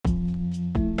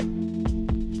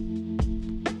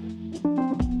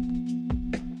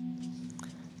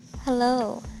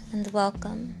Hello and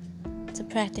welcome to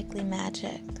Practically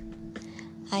Magic.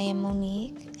 I am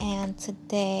Monique, and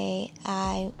today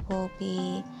I will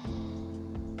be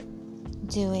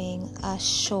doing a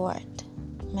short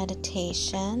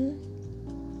meditation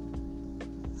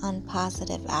on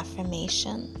positive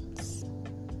affirmations.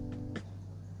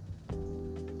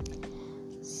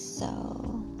 So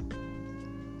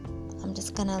I'm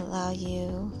just going to allow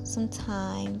you some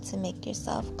time to make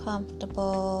yourself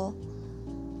comfortable.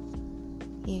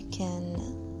 You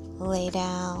can lay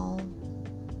down,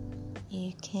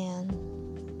 you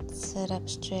can sit up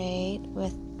straight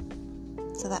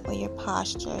so that way your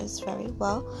posture is very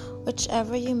well,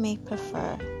 whichever you may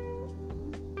prefer.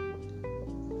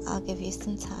 I'll give you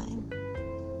some time.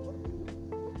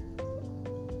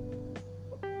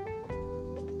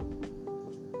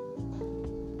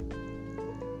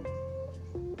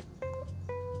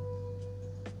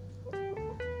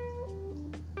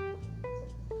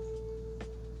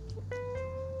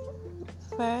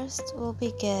 First, we'll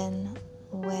begin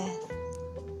with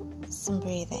some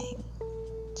breathing.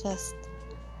 Just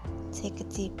take a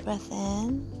deep breath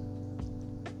in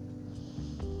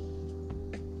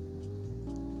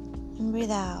and breathe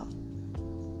out.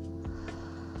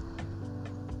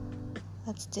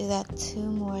 Let's do that 2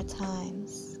 more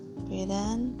times. Breathe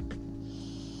in,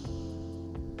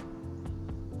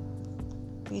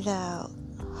 breathe out.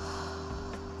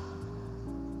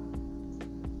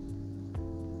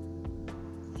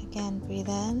 Again, breathe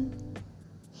in.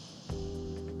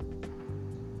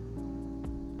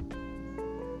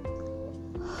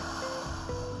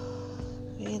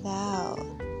 Breathe out.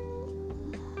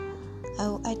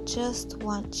 I just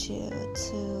want you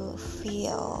to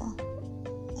feel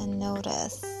and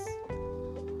notice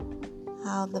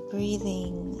how the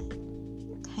breathing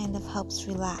kind of helps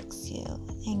relax you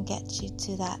and get you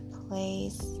to that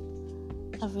place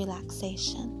of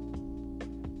relaxation.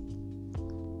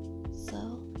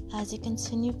 As you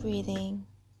continue breathing,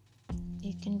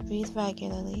 you can breathe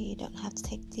regularly. You don't have to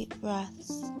take deep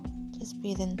breaths. Just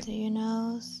breathe in through your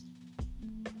nose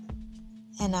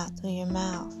and out through your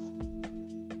mouth.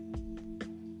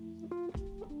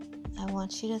 I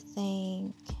want you to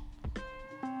think,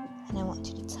 and I want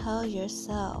you to tell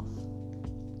yourself,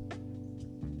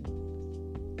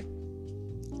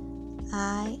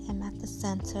 I am at the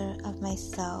center of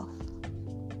myself.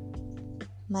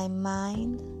 My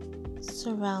mind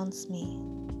surrounds me.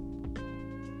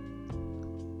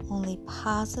 Only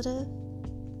positive,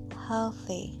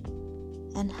 healthy,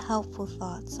 and helpful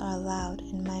thoughts are allowed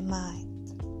in my mind.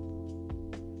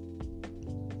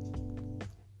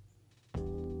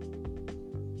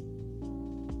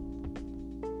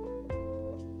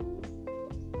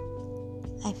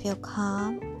 I feel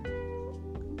calm.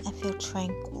 I feel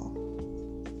tranquil.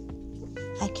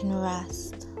 I can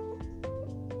rest.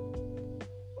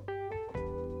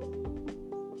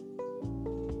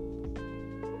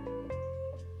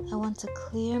 I want to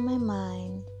clear my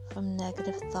mind from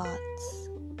negative thoughts,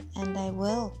 and I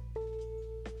will.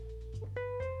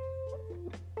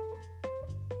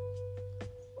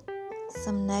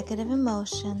 Some negative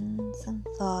emotions and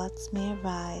thoughts may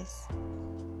arise,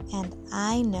 and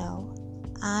I know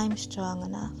I'm strong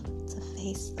enough to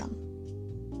face them.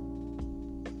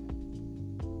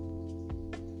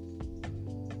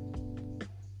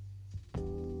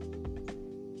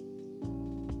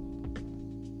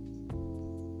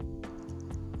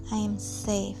 I am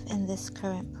safe in this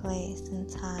current place and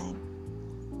time.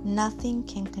 Nothing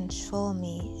can control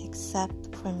me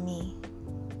except for me.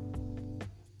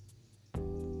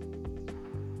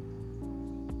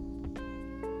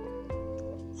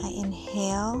 I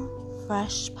inhale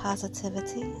fresh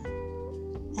positivity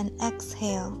and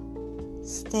exhale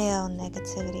stale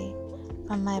negativity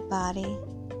from my body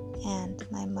and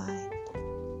my mind.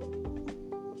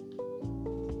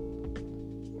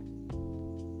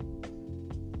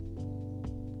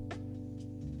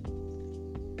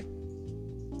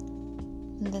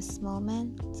 In this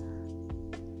moment,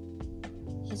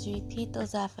 as you repeat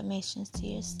those affirmations to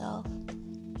yourself,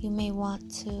 you may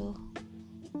want to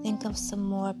think of some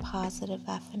more positive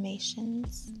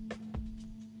affirmations.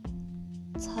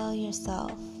 Tell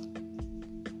yourself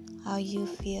how you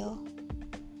feel,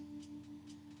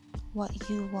 what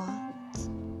you want.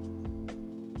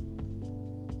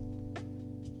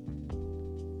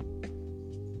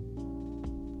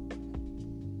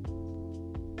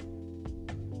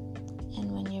 And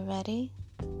when you're ready,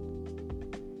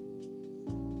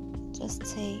 just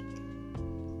take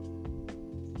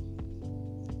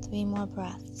 3 more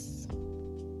breaths.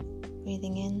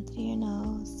 Breathing in through your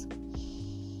nose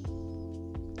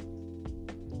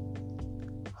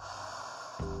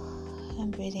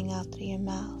and breathing out through your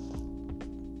mouth.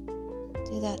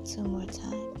 Do that 2 more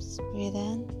times. Breathe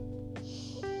in.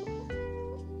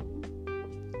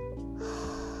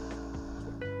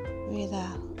 Breathe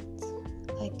out.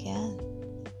 Again.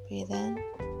 Breathe in.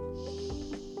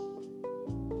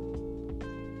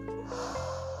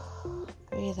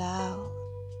 Breathe out.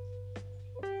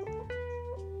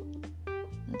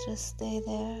 And just stay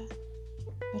there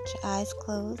with your eyes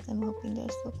closed. I'm hoping they're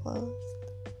still closed.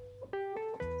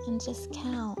 And just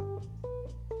count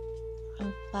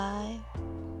from 5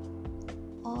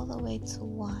 all the way to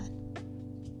 1.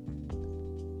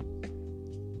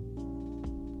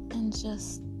 And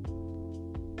just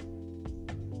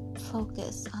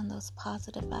focus on those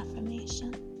positive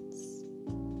affirmations.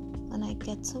 When I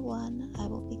get to 1, I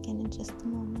will begin in just a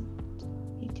moment.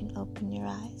 You can open your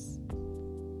eyes.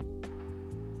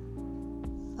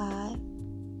 5,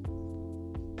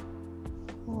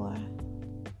 4,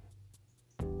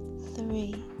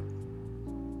 3,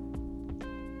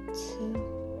 2,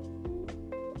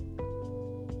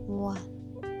 1.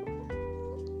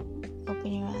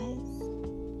 Open your eyes.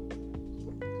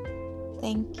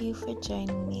 Thank you for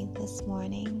joining me this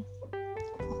morning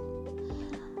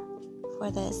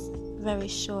for this very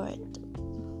short,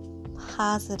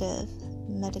 positive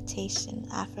meditation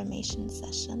affirmation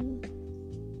session.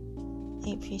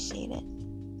 I appreciate it.